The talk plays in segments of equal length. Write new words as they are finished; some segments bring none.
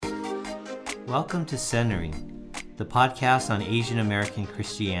Welcome to Centering, the podcast on Asian American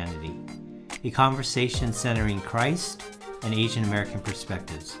Christianity, a conversation centering Christ and Asian American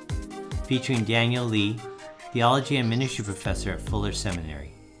perspectives, featuring Daniel Lee, theology and ministry professor at Fuller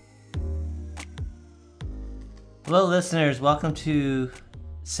Seminary. Hello, listeners. Welcome to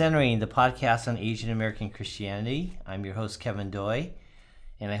Centering, the podcast on Asian American Christianity. I'm your host, Kevin Doi,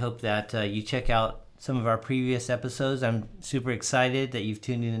 and I hope that you check out some of our previous episodes. I'm super excited that you've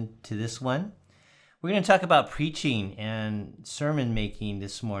tuned in to this one. We're going to talk about preaching and sermon making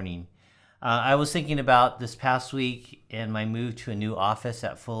this morning. I was thinking about this past week and my move to a new office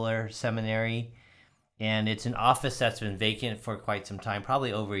at Fuller Seminary, and it's an office that's been vacant for quite some time,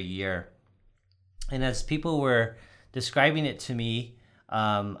 probably over a year. And as people were describing it to me,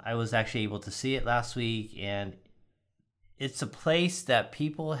 I was actually able to see it last week, and it's a place that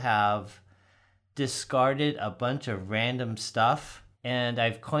people have discarded a bunch of random stuff, and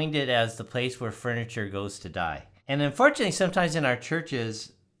I've coined it as the place where furniture goes to die. And unfortunately, sometimes in our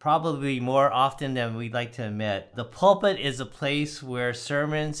churches, probably more often than we'd like to admit, the pulpit is a place where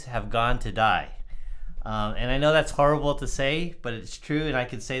sermons have gone to die. And I know that's horrible to say, but it's true, and I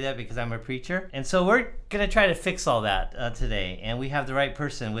can say that because I'm a preacher. And so we're going to try to fix all that today, and we have the right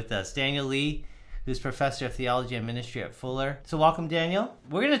person with us, Daniel Lee, who's professor of theology and ministry at Fuller. So welcome, Daniel.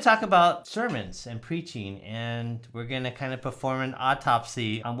 We're going to talk about sermons and preaching, and we're going to kind of perform an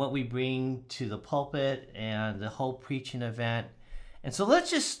autopsy on what we bring to the pulpit and the whole preaching event. And so let's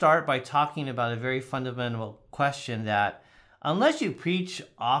just start by talking about a very fundamental question that, unless you preach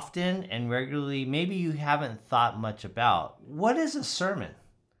often and regularly, maybe you haven't thought much about. What is a sermon?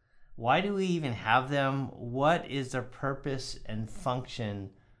 Why do we even have them? What is the purpose and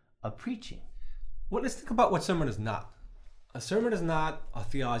function of preaching? Well, let's think about what sermon is not. A sermon is not a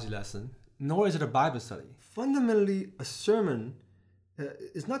theology lesson, nor is it a Bible study. Fundamentally, a sermon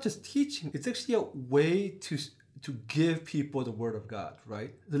is not just teaching. It's actually a way to give people the Word of God,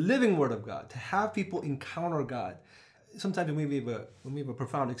 right? The living Word of God, to have people encounter God. Sometimes when we have a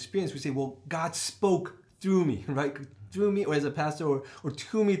profound experience, we say, well, God spoke through me, right? Through me, or as a pastor, or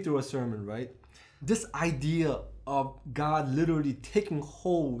to me through a sermon, right? This idea of God literally taking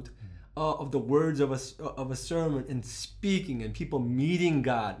hold of the words of a sermon and speaking, and people meeting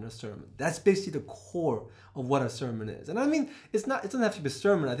God in a sermon. That's basically the core of what a sermon is. And I mean, it doesn't have to be a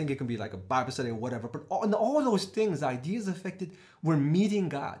sermon. I think it can be like a Bible study or whatever. But all those things, ideas affected, we're meeting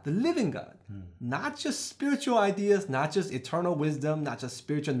God, the living God. Not just spiritual ideas, not just eternal wisdom, not just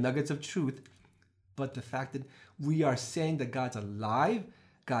spiritual nuggets of truth, but the fact that we are saying that God's alive,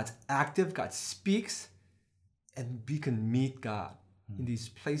 God's active, God speaks, and we can meet God in these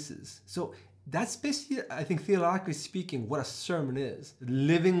places. So that's basically, I think, theologically speaking, what a sermon is. The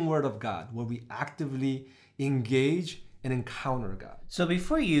living Word of God, where we actively engage and encounter God. So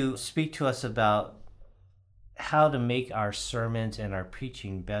before you speak to us about how to make our sermons and our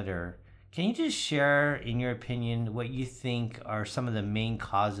preaching better, can you just share, in your opinion, what you think are some of the main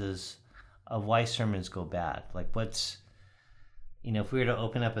causes of why sermons go bad? Like what's, if we were to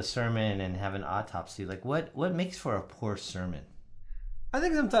open up a sermon and have an autopsy, like what makes for a poor sermon? I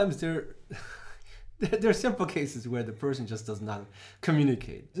think sometimes there are simple cases where the person just does not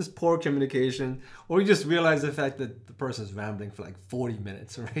communicate. Just poor communication, or you just realize the fact that the person is rambling for like 40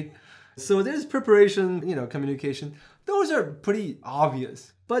 minutes, right? So there's preparation, communication. Those are pretty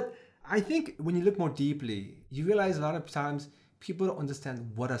obvious. But I think when you look more deeply, you realize a lot of times people don't understand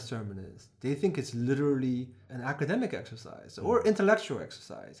what a sermon is. They think it's literally an academic exercise or intellectual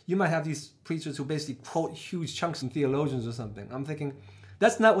exercise. You might have these preachers who basically quote huge chunks from theologians or something. I'm thinking,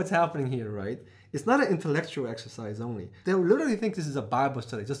 that's not what's happening here, right? It's not an intellectual exercise only. They literally think this is a Bible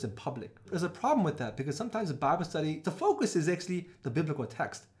study just in public. There's a problem with that because sometimes a Bible study, the focus is actually the biblical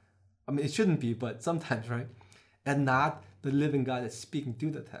text. I mean, it shouldn't be, but sometimes, right? And not the living God that's speaking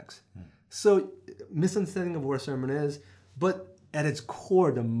through the text. So, misunderstanding of what a sermon is, but at its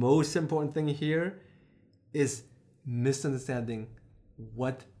core, the most important thing here is misunderstanding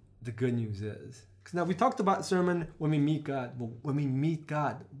what the good news is. Because now we talked about sermon when we meet God. Well, when we meet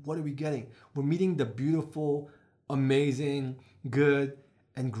God, what are we getting? We're meeting the beautiful, amazing, good,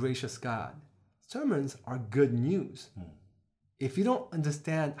 and gracious God. Sermons are good news. If you don't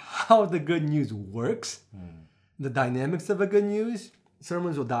understand how the good news works, the dynamics of a good news,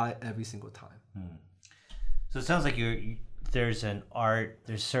 sermons will die every single time. So it sounds like there's an art,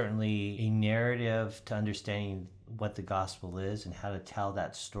 there's certainly a narrative to understanding what the gospel is and how to tell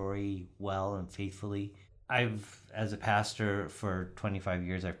that story well and faithfully. As a pastor for 25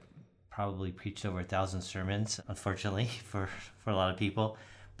 years, I've probably preached over 1,000 sermons, unfortunately, for a lot of people.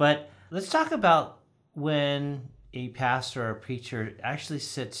 But let's talk about when a pastor or a preacher actually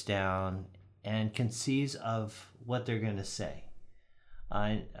sits down and conceives of what they're going to say.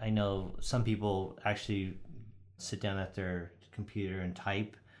 I know some people actually sit down at their computer and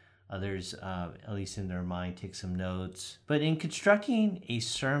type. Others, at least in their mind, take some notes. But in constructing a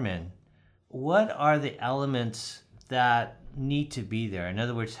sermon, what are the elements that need to be there? In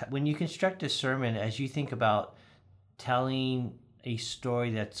other words, when you construct a sermon, as you think about telling a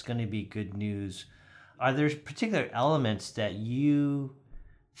story that's going to be good news, are there particular elements that you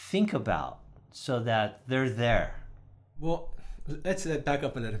think about so that they're there? Well, let's back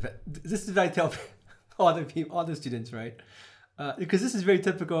up a little bit. This is what I tell all the students, right? Because this is very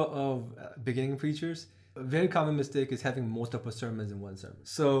typical of beginning preachers. A very common mistake is having multiple sermons in one sermon.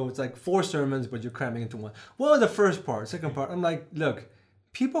 So it's like 4 sermons, but you're cramming into one. What was the first part? Second part? I'm like, look,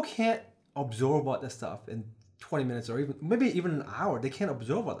 people can't absorb all that stuff in 20 minutes or maybe even an hour. They can't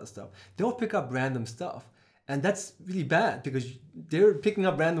absorb all that stuff. They'll pick up random stuff. And that's really bad because they're picking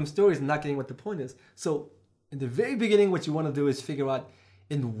up random stories and not getting what the point is. So in the very beginning, what you want to do is figure out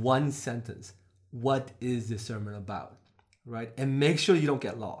in one sentence, what is the sermon about? Right? And make sure you don't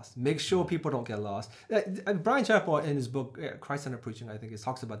get lost. Make sure people don't get lost. Brian Chappell in his book, Christ-Centered Preaching, I think, he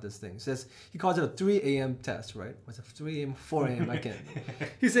talks about this thing. He calls it a 3 a.m. test, right? What's it, 3 a.m., 4 a.m., I can't.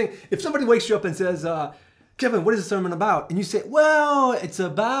 He's saying, if somebody wakes you up and says, Kevin, what is the sermon about? And you say, well, it's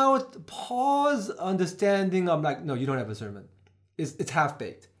about Paul's understanding. I'm like, no, you don't have a sermon. It's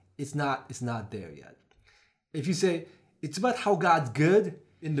half-baked. It's not there yet. If you say, it's about how God's good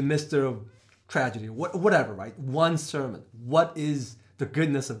in the midst of tragedy, whatever, right? One sermon. What is the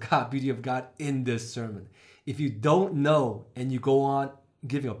goodness of God, beauty of God in this sermon? If you don't know and you go on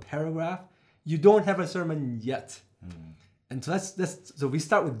giving a paragraph, you don't have a sermon yet. And so so we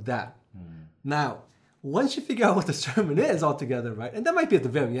start with that. Now, once you figure out what the sermon is altogether, right? And that might be at the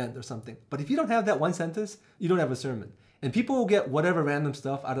very end or something. But if you don't have that one sentence, you don't have a sermon. And people will get whatever random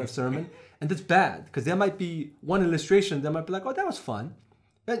stuff out of a sermon, and that's bad because there might be one illustration that might be like, oh, that was fun.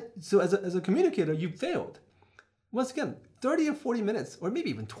 And so as a communicator, you failed. Once again, 30 or 40 minutes, or maybe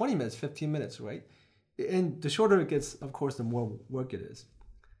even 20 minutes, 15 minutes, right? And the shorter it gets, of course, the more work it is.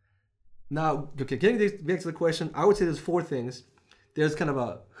 Now, okay, getting back to the question, I would say there's 4 things. There's kind of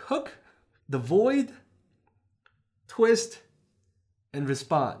a hook, the void, twist, and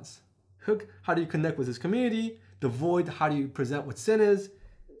response. Hook, how do you connect with this community? The void, how do you present what sin is?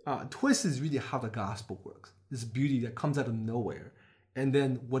 Twist is really how the gospel works. This beauty that comes out of nowhere. And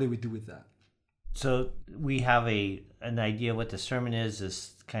then what do we do with that? So we have an idea what the sermon is,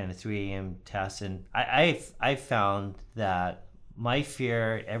 this kind of 3 a.m. test. And I found that my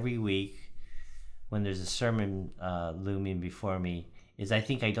fear every week when there's a sermon looming before me is I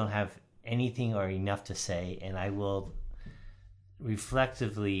think I don't have anything or enough to say, and I will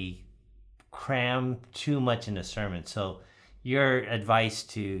reflectively cram too much in a sermon. So your advice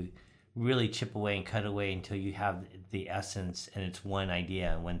to really chip away and cut away until you have the essence and it's one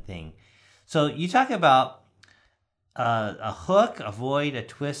idea and one thing. So you talk about a hook, a void, a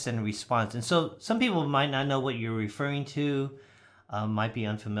twist, and a response. And so some people might not know what you're referring to, might be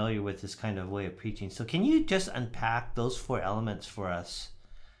unfamiliar with this kind of way of preaching. So can you just unpack those 4 elements for us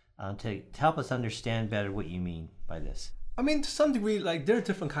to help us understand better what you mean by this? I mean, to some degree, like there are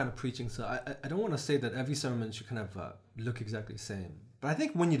different kind of preaching. So I don't want to say that every sermon should kind of look exactly the same. But I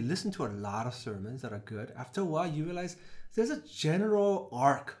think when you listen to a lot of sermons that are good, after a while you realize there's a general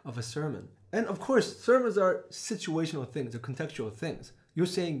arc of a sermon. And of course, sermons are situational things, they're contextual things. You're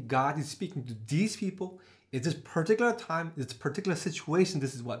saying God is speaking to these people at this particular time, this particular situation,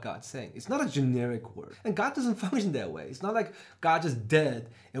 this is what God's saying. It's not a generic word. And God doesn't function that way. It's not like God just dead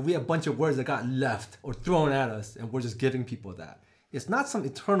and we have a bunch of words that got left or thrown at us and we're just giving people that. It's not some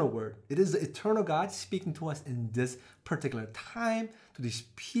eternal word. It is the eternal God speaking to us in this particular time, to these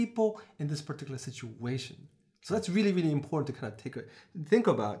people, in this particular situation. So that's really, really important to kind of think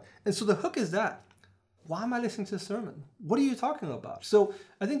about. And so the hook is that. Why am I listening to a sermon? What are you talking about? So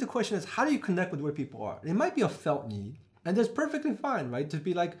I think the question is, how do you connect with where people are? It might be a felt need. And that's perfectly fine, right? To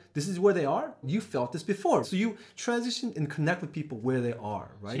be like, this is where they are. You felt this before. So you transition and connect with people where they are,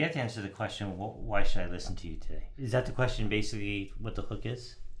 right? So you have to answer the question, why should I listen to you today? Is that the question basically what the hook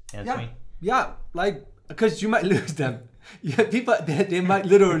is? Answering? Yeah, like, because you might lose them. Yeah, people, they might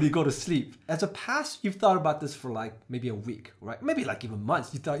literally go to sleep. As a pastor, you've thought about this for like maybe a week, right? Maybe like even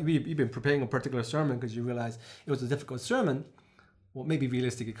months. You've been preparing a particular sermon because you realized it was a difficult sermon. Well, maybe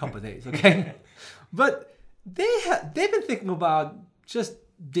realistically a couple of days, okay? But they've been thinking about just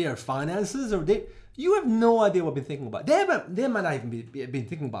their finances, or you have no idea what they've been thinking about. They might not even be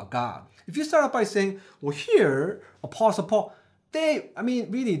thinking about God. If you start out by saying, well, here, Apostle Paul, they want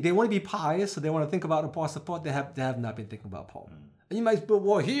to be pious, so they want to think about Apostle Paul. They have not been thinking about Paul. And you might, but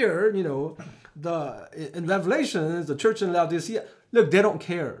well, here, in Revelations, the church in Laodicea, look, they don't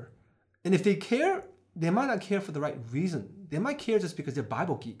care. And if they care, they might not care for the right reason. They might care just because they're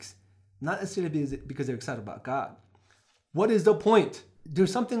Bible geeks, not necessarily because they're excited about God. What is the point?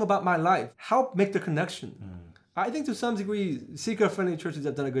 There's something about my life. Help make the connection. I think to some degree, seeker-friendly churches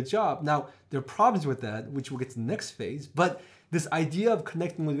have done a good job. Now, there are problems with that, which we'll get to the next phase. But this idea of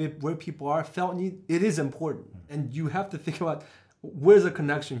connecting with where people are, felt need, it is important. And you have to think about, where's the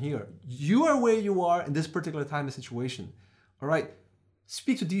connection here? You are where you are in this particular time and situation. All right?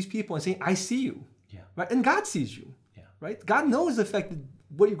 Speak to these people and say, I see you. Yeah. Right? And God sees you. Yeah. Right? God knows the fact that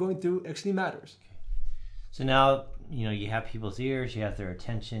what you're going through actually matters. Okay. So now, you have people's ears, you have their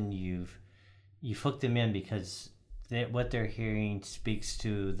attention, you've hooked them in because what they're hearing speaks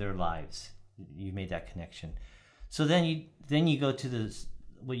to their lives. You made that connection. So then you go to this,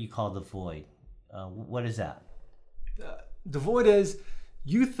 what you call the void. What is that? The void is,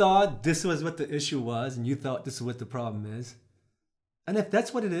 you thought this was what the issue was, and you thought this is what the problem is. And if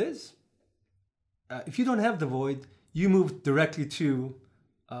that's what it is, if you don't have the void, you move directly to,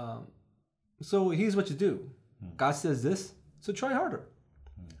 so here's what you do. God says this, so try harder.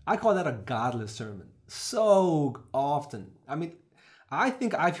 I call that a godless sermon. So often. I mean, I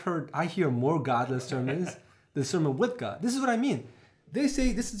think I hear more godless sermons than sermon with God. This is what I mean. They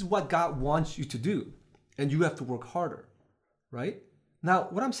say this is what God wants you to do, and you have to work harder, right? Now,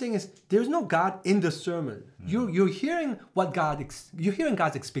 what I'm saying is there's no God in the sermon. You're hearing you're hearing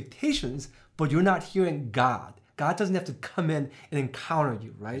God's expectations, but you're not hearing God. God doesn't have to come in and encounter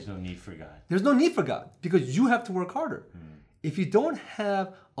you, right? There's no need for God. There's no need for God because you have to work harder. If you don't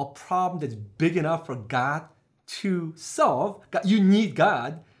have a problem that's big enough for God to solve, you need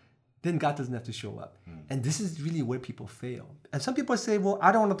God, then God doesn't have to show up. And this is really where people fail. And some people say, well,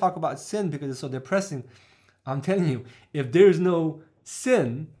 I don't want to talk about sin because it's so depressing. I'm telling you, if there's no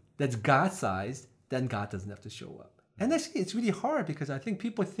sin that's God-sized, then God doesn't have to show up. And actually, it's really hard because I think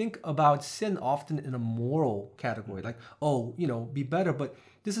people think about sin often in a moral category, like, be better, but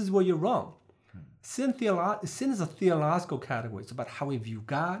this is where you're wrong. Sin is a theological category. It's about how we view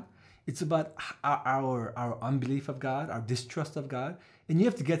God. It's about our unbelief of God, our distrust of God. And you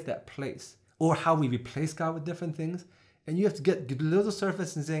have to get to that place. Or how we replace God with different things. And you have to get below the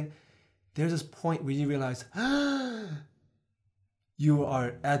surface and saying, there's this point where you realize, you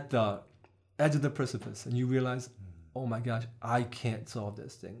are at the edge of the precipice. And you realize, oh my gosh, I can't solve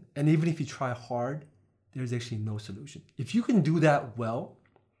this thing. And even if you try hard, there's actually no solution. If you can do that well,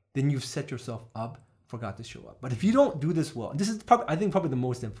 then you've set yourself up for God to show up. But if you don't do this well, this is probably the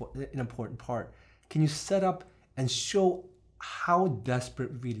most important part. Can you set up and show how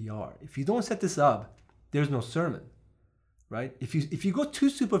desperate we really are? If you don't set this up, there's no sermon, right? If you go too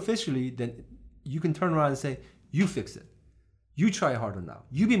superficially, then you can turn around and say, you fix it. You try harder now.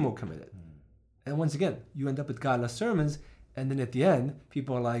 You be more committed. And once again, you end up with godless sermons, and then at the end,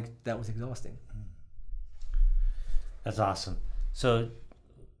 people are like, that was exhausting. That's awesome. So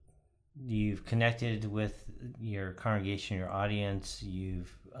you've connected with your congregation, your audience.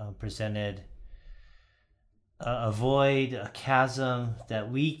 You've presented a void, a chasm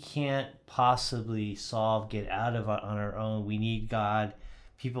that we can't possibly solve, get out of on our own. We need God.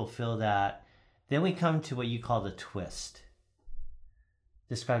 People feel that. Then we come to what you call the twist.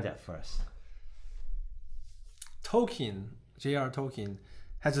 Describe that for us. Tolkien, J.R. Tolkien,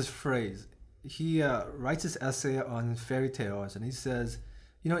 has this phrase. He writes this essay on fairy tales, and he says,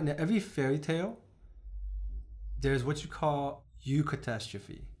 in every fairy tale, there's what you call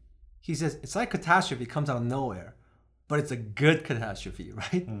eucatastrophe. He says it's like catastrophe comes out of nowhere, but it's a good catastrophe,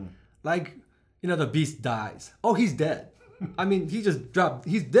 right? Like, the beast dies. Oh, he's dead. I mean, he just dropped.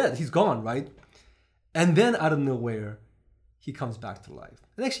 He's dead. He's gone, right? And then out of nowhere, he comes back to life.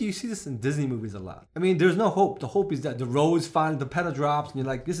 And actually, you see this in Disney movies a lot. I mean, there's no hope. The hope is that the rose finally, the petal drops, and you're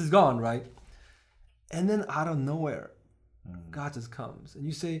like, this is gone, right? And then out of nowhere, God just comes. And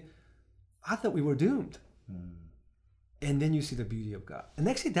you say, I thought we were doomed. And then you see the beauty of God. And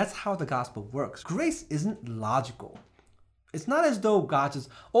actually, that's how the gospel works. Grace isn't logical. It's not as though God just,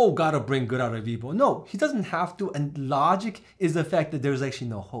 God will bring good out of evil. No, he doesn't have to. And logic is the fact that there's actually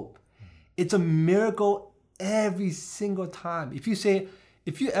no hope. It's a miracle every single time. If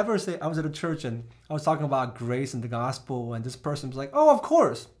you ever say, I was at a church and I was talking about grace and the gospel, and this person was like, oh, of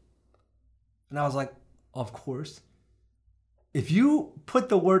course. And I was like, of course. If you put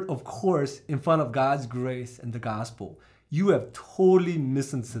the word of course in front of God's grace and the gospel, you have totally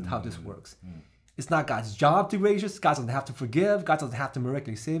misunderstood how this works. It's not God's job to be gracious. God doesn't have to forgive. God doesn't have to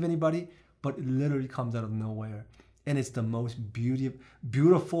miraculously save anybody, but it literally comes out of nowhere. And it's the most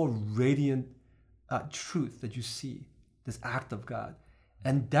beautiful, radiant truth that you see. this act of God.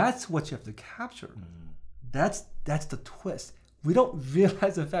 And that's what you have to capture. That's the twist. We don't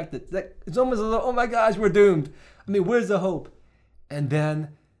realize the fact that it's almost like, oh my gosh, we're doomed. I mean, where's the hope? And then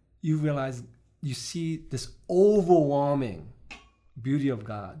you realize, you see this overwhelming beauty of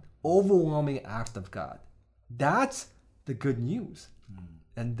God, overwhelming act of God. That's the good news.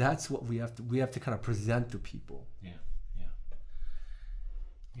 And that's what we have to kind of present to people. Yeah.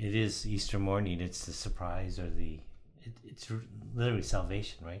 It is Easter morning. It's the surprise, or it's literally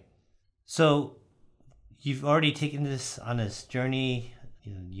salvation, right? So you've already taken this on this journey.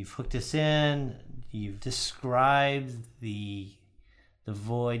 You've hooked us in. You've described the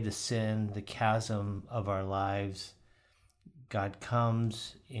void, the sin, the chasm of our lives. God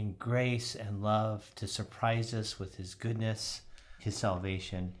comes in grace and love to surprise us with his goodness, his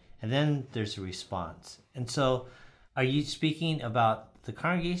salvation. And then there's a response. And so are you speaking about the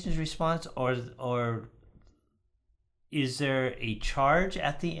congregation's response, or is there a charge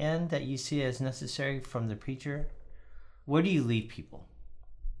at the end that you see as necessary from the preacher? Where do you leave people?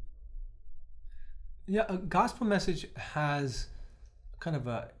 Yeah, a gospel message has kind of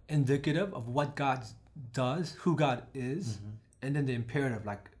a indicative of what God does, who God is, and then the imperative,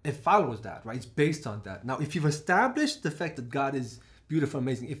 like it follows that, right? It's based on that. Now, if you've established the fact that God is beautiful,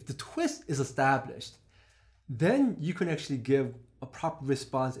 amazing, if the twist is established, then you can actually give a proper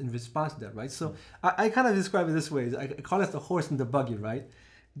response in response to that, right? So I kind of describe it this way. I call it the horse and the buggy, right?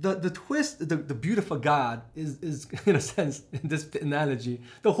 The twist, the beautiful God is in a sense, in this analogy,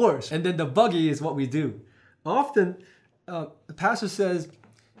 the horse. And then the buggy is what we do. Often, the pastor says,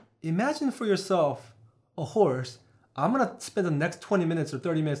 imagine for yourself a horse. I'm going to spend the next 20 minutes or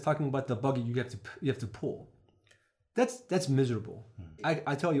 30 minutes talking about the buggy you have to pull. That's miserable.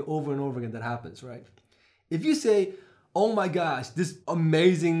 I tell you over and over again that happens, right? If you say, oh my gosh, this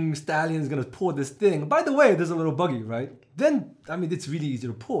amazing stallion is going to pull this thing. By the way, there's a little buggy, right? Then, I mean, it's really easy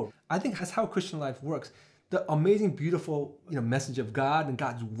to pull. I think that's how Christian life works. The amazing, beautiful, message of God and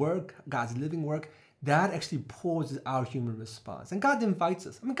God's work, God's living work, that actually pulls our human response. And God invites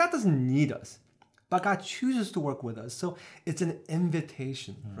us. I mean, God doesn't need us, but God chooses to work with us. So it's an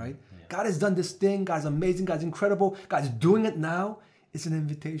invitation, right? Yeah. God has done this thing. God's amazing. God's incredible. God's doing it now. It's an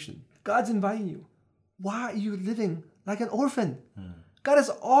invitation. God's inviting you. Why are you living like an orphan? God has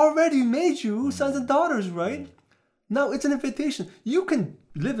already made you sons and daughters, right? Now it's an invitation. You can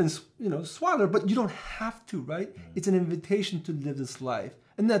live in, swaddler, but you don't have to, right? It's an invitation to live this life.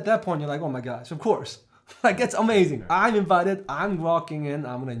 And at that point, you're like, oh my gosh, of course. Like, it's amazing. Sure. I'm invited. I'm walking in.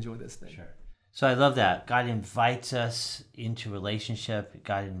 I'm going to enjoy this thing. Sure. So I love that. God invites us into relationship.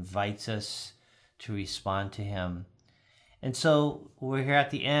 God invites us to respond to him. And so we're here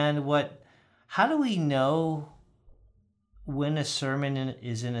at the end. How do we know when a sermon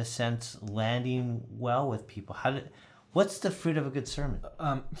is, in a sense, landing well with people? What's the fruit of a good sermon?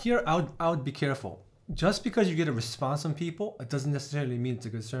 Here, I would be careful. Just because you get a response from people, it doesn't necessarily mean it's a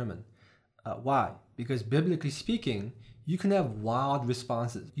good sermon. Why? Because biblically speaking, you can have wild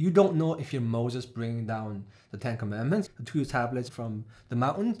responses. You don't know if you're Moses bringing down the Ten Commandments, the 2 tablets from the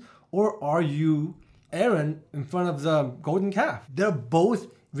mountain, or are you Aaron in front of the golden calf? They're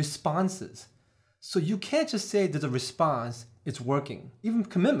both responses. So you can't just say there's a response, it's working. Even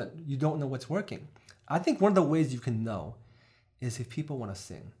commitment, you don't know what's working. I think one of the ways you can know is if people want to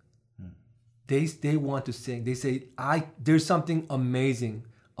sing. They want to sing. They say, there's something amazing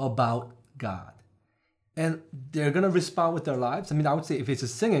about God. And they're going to respond with their lives. I mean, I would say if it's a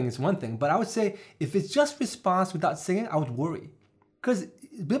singing, it's one thing. But I would say if it's just response without singing, I would worry. Because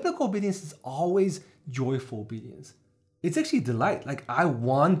biblical obedience is always joyful obedience. It's actually delight. Like, I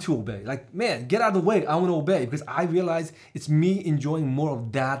want to obey. Like, man, get out of the way. I want to obey because I realize it's me enjoying more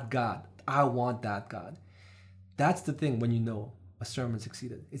of that God. I want that God. That's the thing when you know a sermon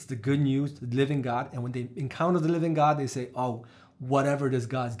succeeded. It's the good news, the living God. And when they encounter the living God, they say, oh, whatever this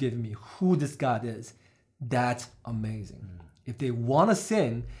God's given me, who this God is, that's amazing. If they want to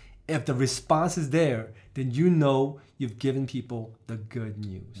sing, if the response is there, then you know you've given people the good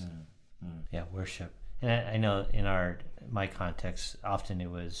news. Yeah, worship. And I know in my context, often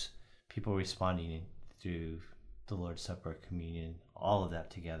it was people responding through the Lord's Supper, communion, all of that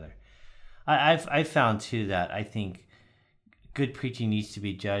together. I've found too that I think good preaching needs to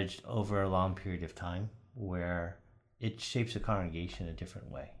be judged over a long period of time where it shapes a congregation a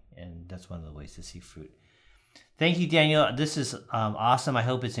different way. And that's one of the ways to see fruit. Thank you, Daniel. This is awesome. I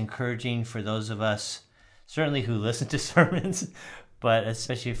hope it's encouraging for those of us, certainly who listen to sermons, but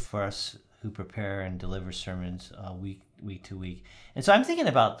especially for us who prepare and deliver sermons week to week. And so I'm thinking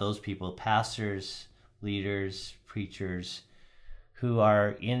about those people, pastors, leaders, preachers, who are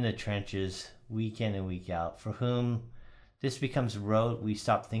in the trenches week in and week out, for whom this becomes rote. We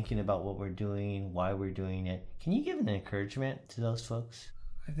stop thinking about what we're doing, why we're doing it. Can you give an encouragement to those folks?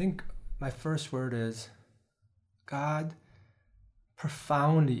 I think my first word is God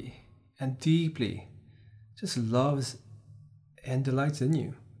profoundly and deeply just loves and delights in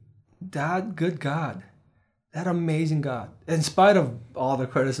you. That good God, that amazing God, in spite of all the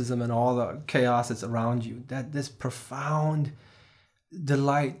criticism and all the chaos that's around you, that this profound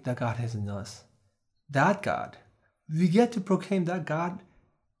delight that God has in us, that God, we get to proclaim that God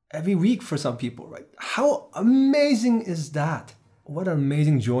every week for some people, right? How amazing is that? What an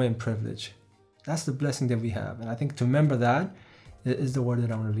amazing joy and privilege. That's the blessing that we have. And I think to remember that is the word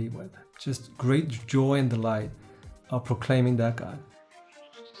that I want to leave with. Just great joy and delight of proclaiming that God.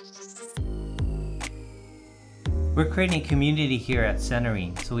 We're creating a community here at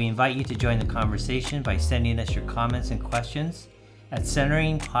Centering, so we invite you to join the conversation by sending us your comments and questions at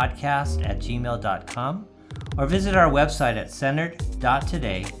centeringpodcast@gmail.com or visit our website at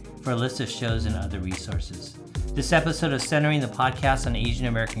centered.today for a list of shows and other resources. This episode of Centering, the podcast on Asian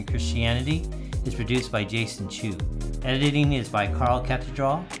American Christianity, is produced by Jason Chu. Editing is by Carl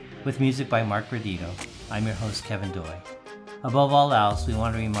Cathedral, with music by Mark Verdito. I'm your host, Kevin Doi. Above all else, we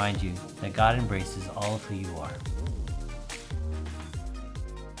want to remind you that God embraces all of who you are.